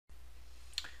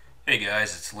Hey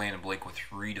guys, it's Landon Blake with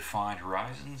Redefined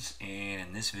Horizons, and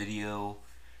in this video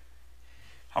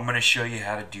I'm going to show you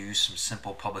how to do some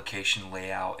simple publication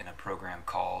layout in a program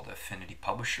called Affinity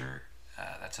Publisher.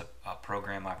 That's a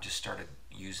program I've just started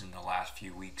using the last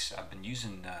few weeks. I've been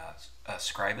using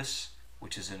Scribus,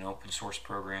 which is an open source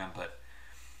program, but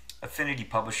Affinity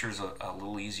Publisher is a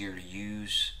little easier to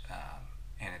use,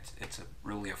 and it's a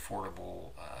really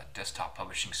affordable desktop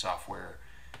publishing software.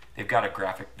 They've got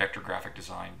a vector graphic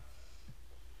design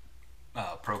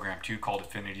program too called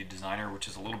Affinity Designer, which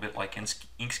is a little bit like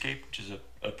Inkscape, which is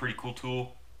a pretty cool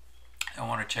tool. I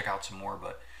want to check out some more,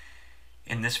 but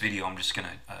in this video I'm just going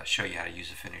to show you how to use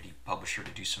Affinity Publisher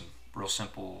to do some real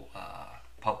simple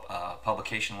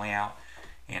publication layout.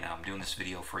 And I'm doing this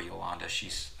video for Yolanda.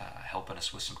 She's helping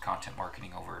us with some content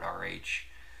marketing over at RH.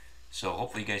 So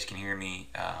hopefully you guys can hear me.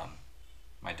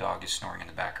 My dog is snoring in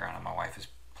the background and my wife is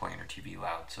playing her TV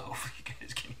loud, so hopefully you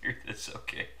guys can hear this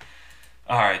okay.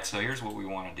 Alright, so here's what we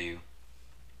want to do.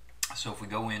 So if we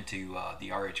go into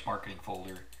the RH marketing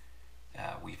folder,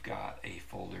 we've got a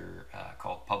folder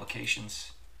called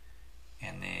Publications,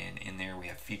 and then in there we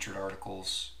have featured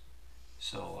articles.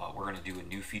 So we're going to do a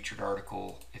new featured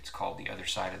article. It's called The Other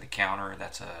Side of the Counter.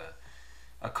 That's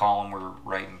a column we're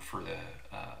writing for the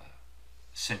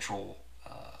Central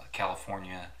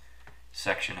California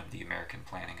section of the American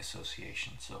Planning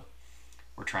Association. So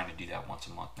we're trying to do that once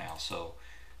a month now. So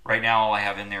right now all I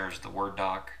have in there is the Word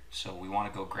doc. So we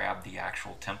want to go grab the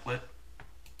actual template.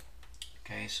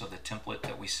 Okay, so the template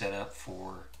that we set up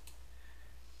for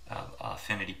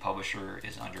Affinity Publisher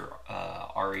is under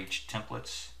RH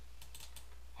templates.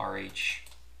 RH,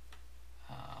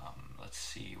 let's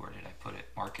see, where did I put it?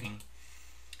 Marketing.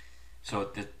 So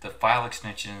the file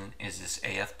extension is this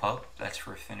AFPub. That's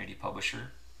for Affinity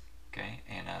Publisher. Okay,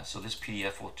 and so this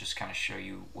PDF will just kind of show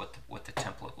you what the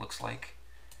template looks like.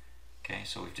 Okay,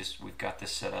 so we've got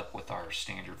this set up with our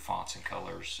standard fonts and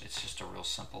colors. It's just a real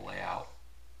simple layout.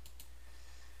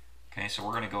 Okay, so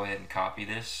we're going to go ahead and copy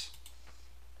this,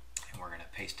 and we're going to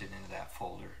paste it into that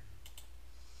folder.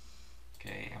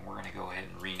 Okay, and we're going to go ahead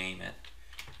and rename it,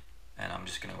 and I'm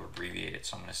just going to abbreviate it.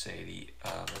 So I'm going to say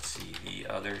the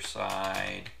other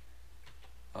side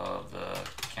of the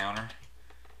counter.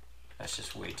 That's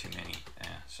just way too many.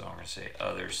 So I'm going to say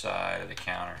other side of the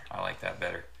counter. I like that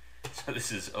better. So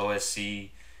this is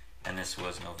OSC, and this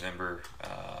was November,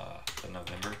 the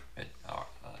November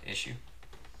issue.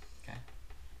 Okay,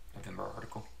 November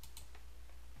article.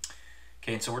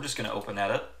 Okay, and so we're just going to open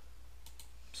that up.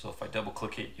 So if I double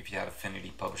click it, if you have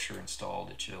Affinity Publisher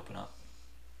installed, it should open up.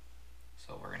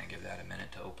 So we're going to give that a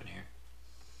minute to open here.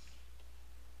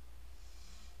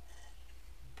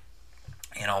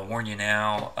 And I'll warn you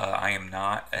now, I am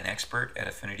not an expert at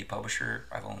Affinity Publisher.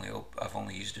 I've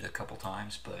only used it a couple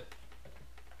times, but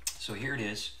so here it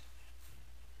is.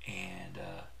 And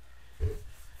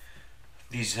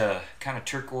these kind of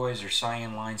turquoise or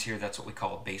cyan lines here, that's what we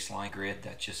call a baseline grid.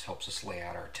 That just helps us lay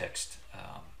out our text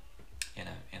in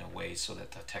a way so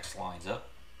that the text lines up.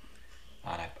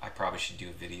 And I probably should do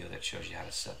a video that shows you how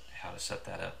to set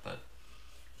that up. But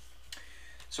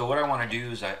so what I want to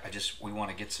do is we want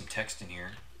to get some text in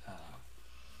here,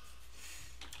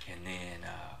 and then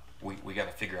we got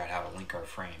to figure out how to link our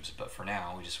frames. But for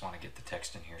now, we just want to get the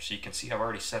text in here. So you can see I've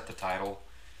already set the title.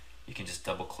 You can just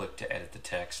double click to edit the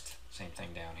text. Same thing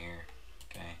down here.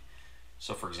 Okay.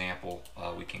 So for example,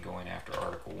 we can go in after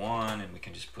Article 1, and we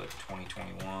can just put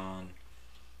 2021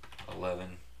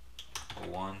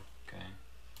 11/01. Okay.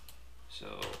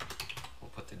 So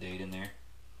we'll put the date in there.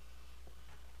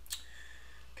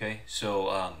 Okay,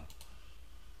 so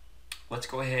let's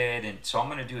go ahead and so I'm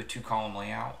going to do a two-column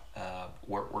layout.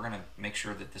 We're going to make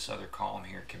sure that this other column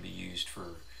here can be used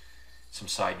for some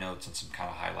side notes and some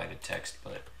kind of highlighted text.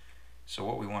 But so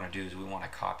what we want to do is we want to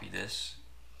copy this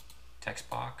text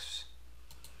box.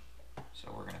 So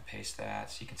we're going to paste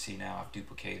that. So you can see now I've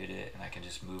duplicated it, and I can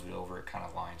just move it over. It kind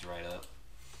of lines right up.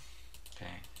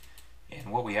 Okay,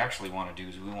 and what we actually want to do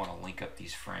is we want to link up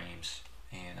these frames,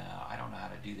 and I don't know how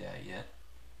to do that yet.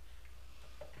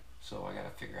 So I got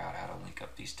to figure out how to link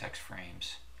up these text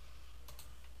frames.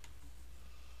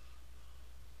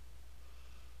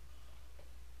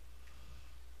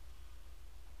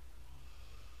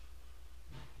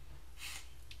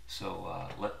 So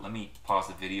let me pause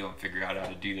the video and figure out how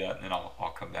to do that, and then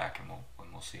I'll come back and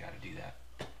we'll see how to do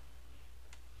that.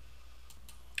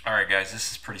 All right, guys,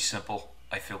 this is pretty simple.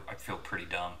 I feel pretty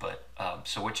dumb, but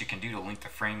so what you can do to link the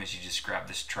frame is you just grab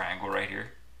this triangle right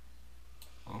here.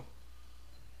 Ooh.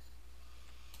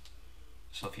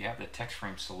 So if you have the text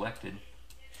frame selected,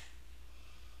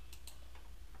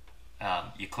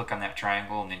 you click on that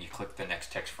triangle and then you click the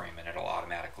next text frame and it'll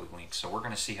automatically link. So we're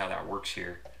going to see how that works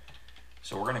here.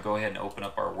 So we're going to go ahead and open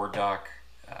up our Word doc.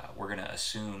 We're going to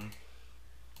assume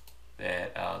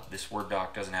that this Word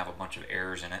doc doesn't have a bunch of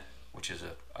errors in it, which is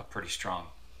a pretty strong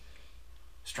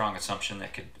assumption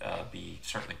that could be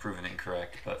certainly proven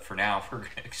incorrect. But for now, we're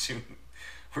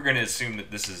going to assume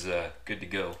that this is good to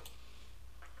go.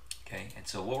 Okay, and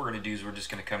so what we're going to do is we're just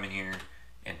going to come in here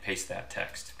and paste that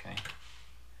text. Okay.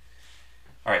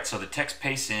 All right, so the text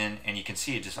pastes in, and you can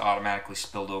see it just automatically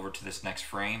spilled over to this next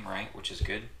frame, right? Which is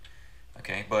good.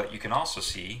 Okay, but you can also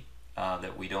see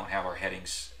that we don't have our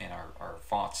headings and our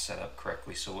fonts set up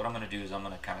correctly. So what I'm going to do is I'm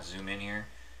going to kind of zoom in here.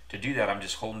 To do that, I'm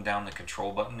just holding down the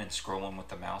control button and scrolling with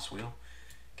the mouse wheel.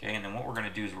 Okay, and then what we're going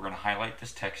to do is we're going to highlight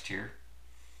this text here.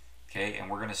 Okay, and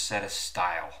we're going to set a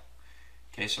style.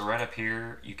 Okay, so right up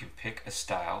here, you can pick a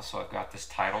style. So I've got this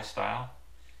title style.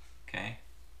 Okay,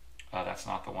 that's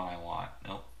not the one I want.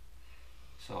 Nope.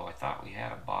 So I thought we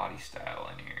had a body style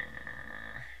in here.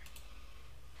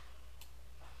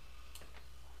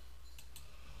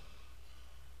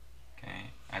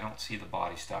 Okay, I don't see the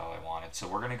body style I wanted. So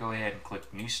we're going to go ahead and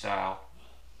click New Style.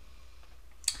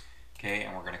 Okay,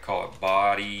 and we're going to call it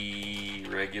Body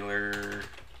Regular.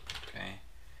 Okay,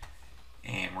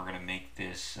 and we're going to make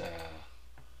this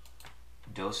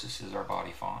Dosis is our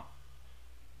body font.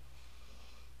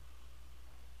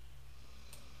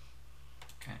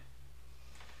 Okay,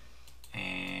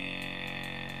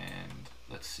 and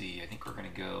let's see, I think we're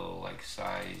going to go like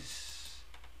size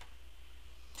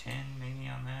 10 maybe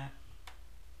on that.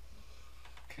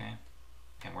 Okay,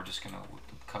 and we're just going to,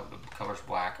 the color's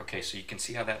black. Okay, so you can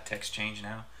see how that text changed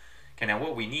now. Okay, now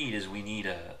what we need is we need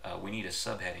a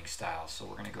subheading style. So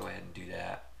we're going to go ahead and do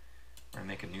that. We're going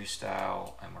to make a new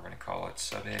style, and we're going to call it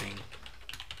subheading.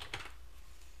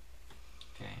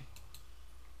 Okay,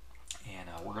 and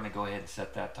we're going to go ahead and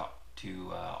set that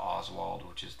to Oswald,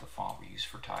 which is the font we use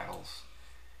for titles.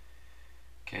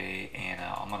 Okay, and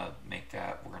I'm going to make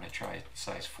that, we're going to try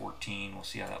size 14. We'll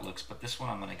see how that looks, but this one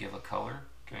I'm going to give a color.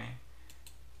 Okay,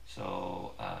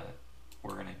 so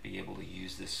we're going to be able to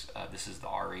use this. This is the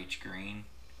RH green.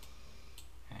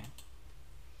 Okay,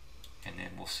 and then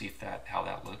we'll see if how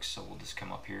that looks. So we'll just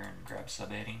come up here and grab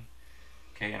subheading.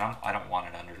 Okay, and I don't want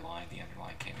it underlined. The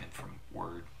underline came in from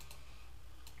Word.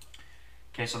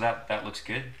 Okay, so that looks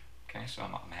good. Okay, so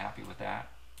I'm happy with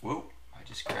that. Whoa, I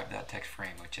just grabbed that text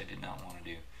frame, which I did not want to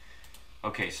do.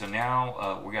 Okay, so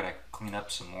now we got to clean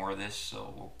up some more of this,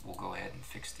 so we'll go ahead and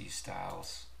fix these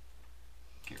styles.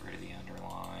 Get rid of the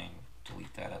underline,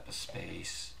 delete that up a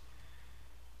space.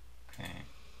 Okay.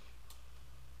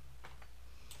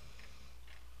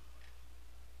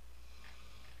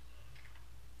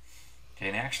 Okay,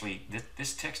 and actually,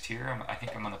 this text here, I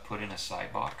think I'm going to put in a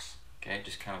side box. Okay, it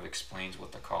just kind of explains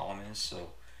what the column is.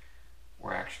 So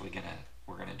we're actually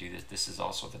we're gonna do this. This is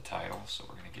also the title, so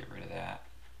we're gonna get rid of that.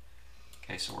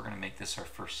 Okay, so we're gonna make this our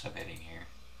first subheading here.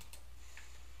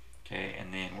 Okay,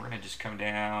 and then we're gonna just come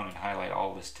down and highlight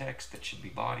all this text that should be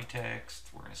body text.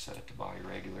 We're gonna set it to body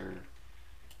regular.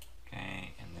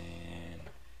 Okay, and then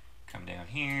come down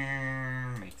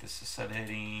here, make this a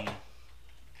subheading.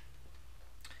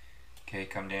 Okay,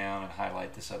 come down and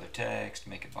highlight this other text,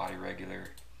 make it body regular.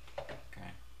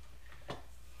 Okay.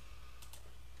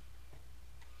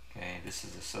 Okay, this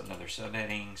is another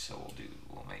subheading, so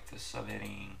we'll make this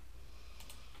subheading.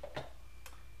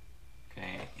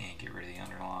 Okay, and get rid of the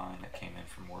underline that came in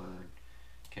from Word.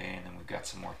 Okay, and then we've got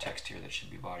some more text here that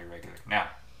should be body regular. Now,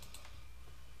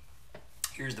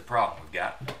 here's the problem we've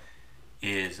got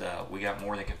is we got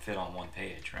more than can fit on one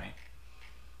page, right?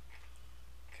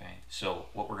 Okay, so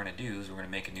what we're going to do is we're going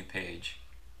to make a new page.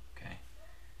 Okay,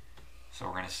 so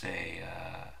we're going to say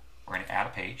we're going to add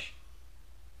a page.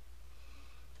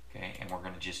 Okay, and we're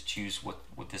going to just choose what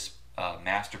this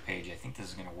master page. I think this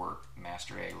is going to work.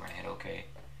 Master A. We're going to hit OK.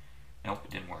 Nope,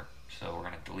 it didn't work. So we're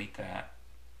going to delete that.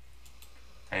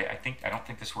 I don't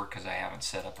think this worked because I haven't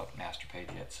set up a master page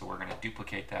yet. So we're going to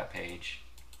duplicate that page.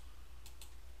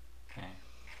 Okay.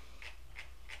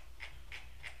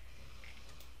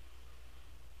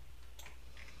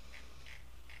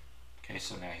 Okay,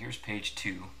 so now here's page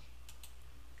 2.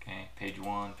 Okay, page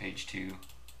 1, page 2.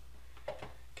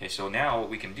 Okay, so now what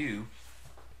we can do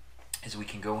is we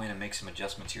can go in and make some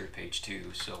adjustments here at page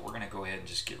 2. So we're going to go ahead and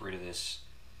just get rid of this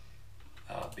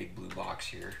big blue box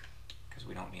here because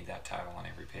we don't need that title on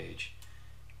every page.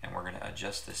 And we're going to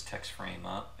adjust this text frame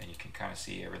up, and you can kind of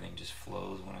see everything just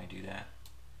flows when I do that.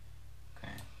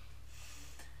 Okay.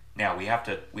 Now we have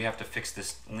to fix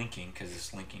this linking because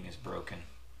this linking is broken.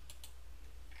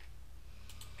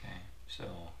 Okay, so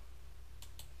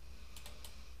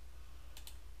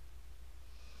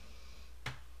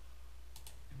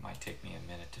might take me a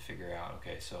minute to figure out.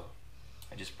 Okay, so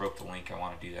I just broke the link. I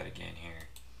want to do that again here.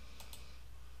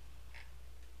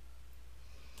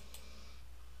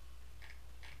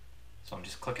 So I'm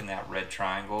just clicking that red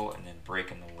triangle and then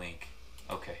breaking the link.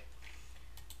 Okay.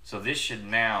 So this should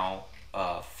now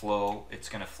flow. It's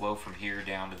going to flow from here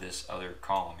down to this other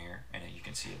column here, and you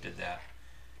can see it did that.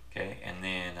 Okay, and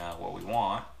then what we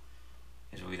want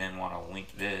is we then want to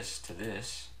link this to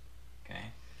this.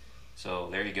 Okay, so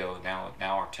there you go. Now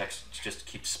our text just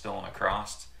keeps spilling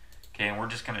across. Okay, and we're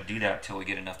just going to do that till we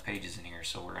get enough pages in here.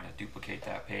 So we're going to duplicate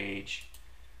that page.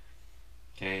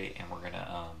 Okay, and we're going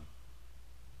to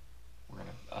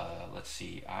let's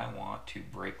see. I want to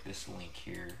break this link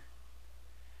here.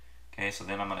 Okay, so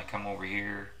then I'm going to come over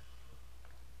here,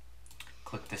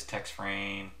 click this text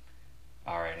frame.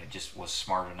 Alright, it just was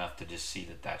smart enough to just see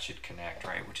that that should connect,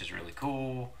 right, which is really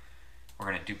cool. We're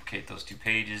going to duplicate those two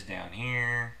pages down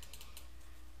here.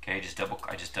 Okay, I just double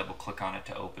click on it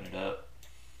to open it up.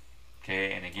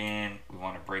 Okay, and again, we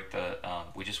want to break the,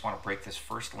 we just want to break this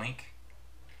first link.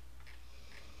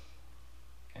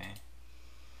 Okay.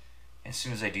 As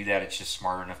soon as I do that, it's just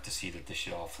smart enough to see that this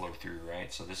should all flow through,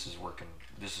 right? So this is working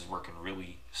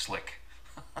really slick.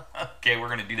 Okay, we're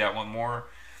going to do that one more.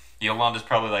 Yolanda's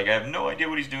probably like, I have no idea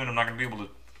what he's doing. I'm not going to be able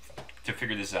to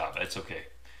figure this out. That's okay.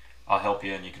 I'll help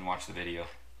you and you can watch the video.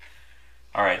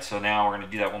 Alright, so now we're going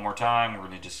to do that one more time. We're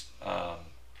going to just,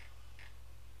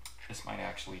 this might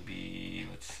actually be,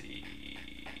 let's see.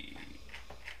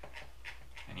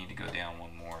 I need to go down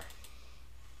one more.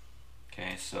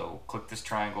 Okay, so click this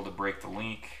triangle to break the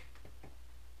link.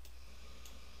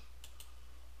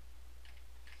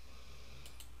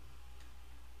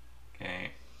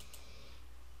 Okay.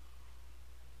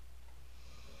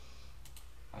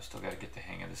 I still got to get the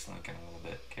hang of this link in a little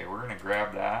bit. Okay, we're going to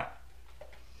grab that.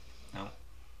 Nope.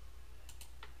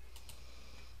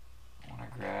 I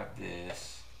want to grab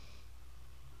this.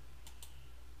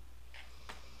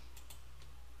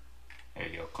 There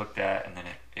you go. Click that and then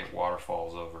it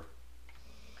waterfalls over.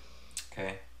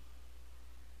 Okay.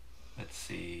 Let's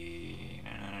see.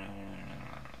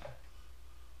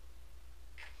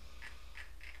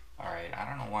 Alright, I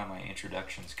don't know why my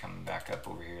introduction's coming back up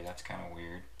over here. That's kind of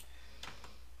weird.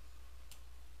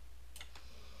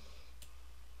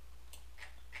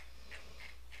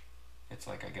 It's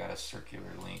like I got a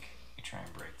circular link. Let me try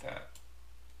and break that.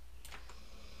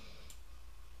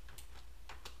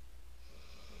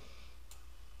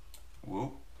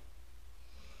 Whoop.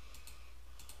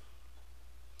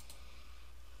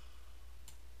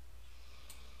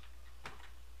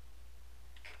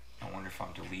 I wonder if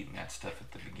I'm deleting that stuff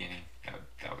at the beginning.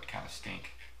 That would kind of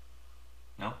stink.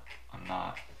 Nope, I'm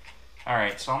not.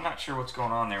 Alright, so I'm not sure what's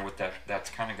going on there with that. That's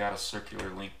kind of got a circular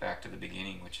link back to the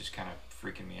beginning, which is kind of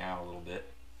freaking me out a little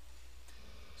bit.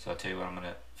 So I'll tell you what, I'm going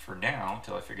to, for now,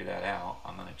 until I figure that out,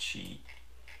 I'm going to cheat.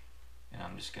 And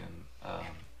I'm just going to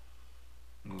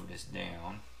move this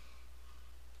down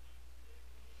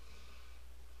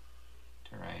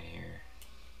to right here.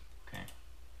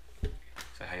 Okay.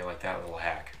 So how you like that little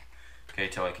hack? Okay,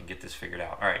 till I can get this figured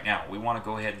out. Alright, now we want to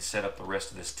go ahead and set up the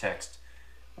rest of this text,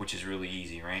 which is really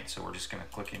easy, right? So we're just going to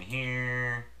click in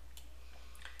here,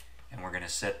 and we're going to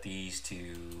set these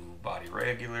to body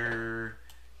regular.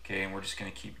 Okay, and we're just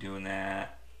going to keep doing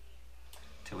that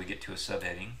till we get to a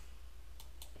subheading.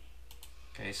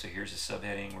 Okay, so here's a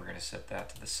subheading. We're going to set that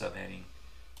to the subheading.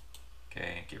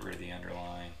 Okay, get rid of the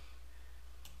underline.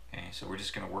 Okay, so we're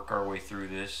just going to work our way through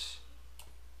this.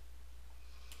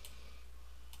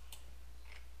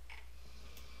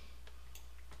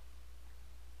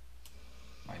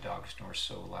 My dog snores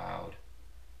so loud.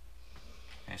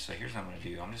 Okay, so here's what I'm going to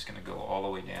do. I'm just going to go all the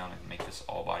way down and make this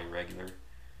all body regular.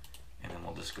 And then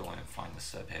we'll just go in and find the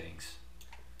subheadings.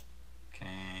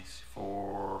 Okay,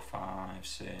 4, 5,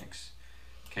 6.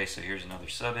 Okay, so here's another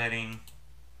subheading.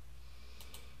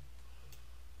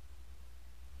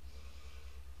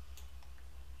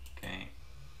 Okay.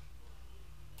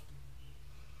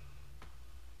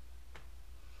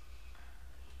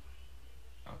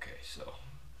 Okay, so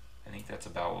I think that's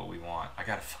about what we want. I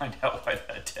gotta find out why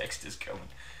that text is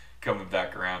coming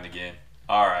back around again.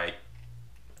 Alright.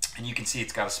 And you can see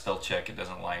it's got a spell check. It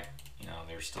doesn't like,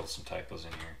 there's still some typos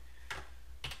in here.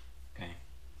 Okay.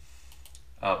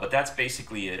 But that's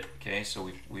basically it. Okay, so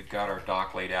we've got our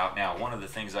doc laid out. Now, one of the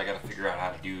things I got to figure out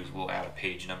how to do is we'll add a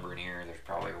page number in here. There's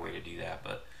probably a way to do that,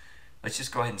 but let's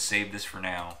just go ahead and save this for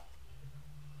now.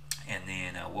 And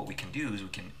then what we can do is we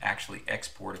can actually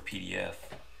export a PDF.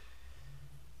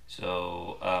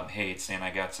 So, hey, it's saying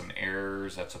I got some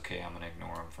errors. That's okay. I'm going to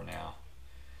ignore them for now.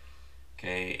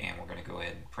 Okay, and we're going to go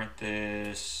ahead and print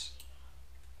this.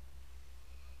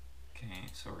 Okay,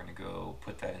 so we're gonna go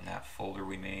put that in that folder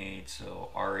we made. So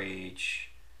RH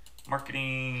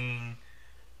marketing,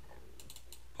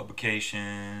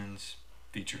 publications,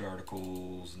 featured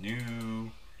articles,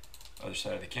 new, other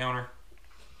side of the counter.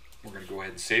 We're gonna go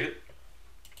ahead and save it.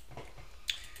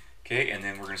 Okay, and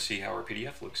then we're gonna see how our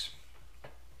PDF looks.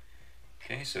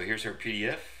 Okay, so here's our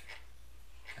PDF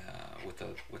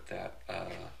with that.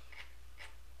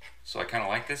 So I kind of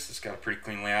like this. It's got a pretty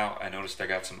clean layout. I noticed I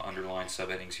got some underlined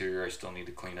subheadings here I still need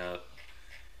to clean up.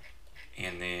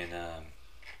 And then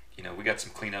you know, we got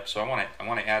some cleanup. So I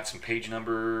want to add some page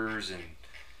numbers, and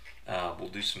we'll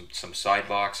do some side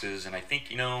boxes. And I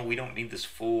think, you know, we don't need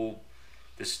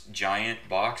this giant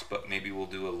box, but maybe we'll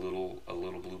do a little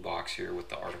blue box here with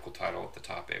the article title at the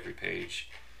top of every page.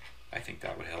 I think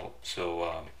that would help.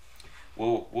 So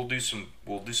we'll do some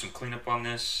cleanup on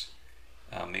this.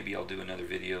 Maybe I'll do another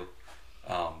video.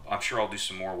 I'm sure I'll do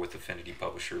some more with Affinity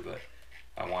Publisher, but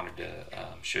I wanted to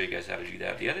show you guys how to do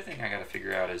that. The other thing I got to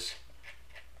figure out is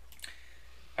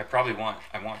I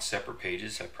want separate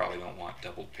pages. I probably don't want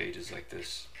doubled pages like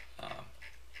this.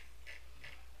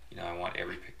 You know, I want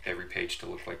every page to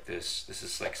look like this. This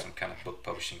is like some kind of book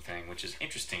publishing thing, which is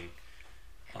interesting,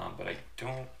 but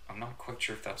I'm not quite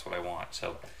sure if that's what I want.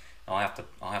 So I'll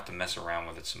have to mess around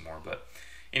with it some more. But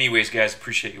anyways, guys,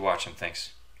 appreciate you watching.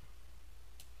 Thanks.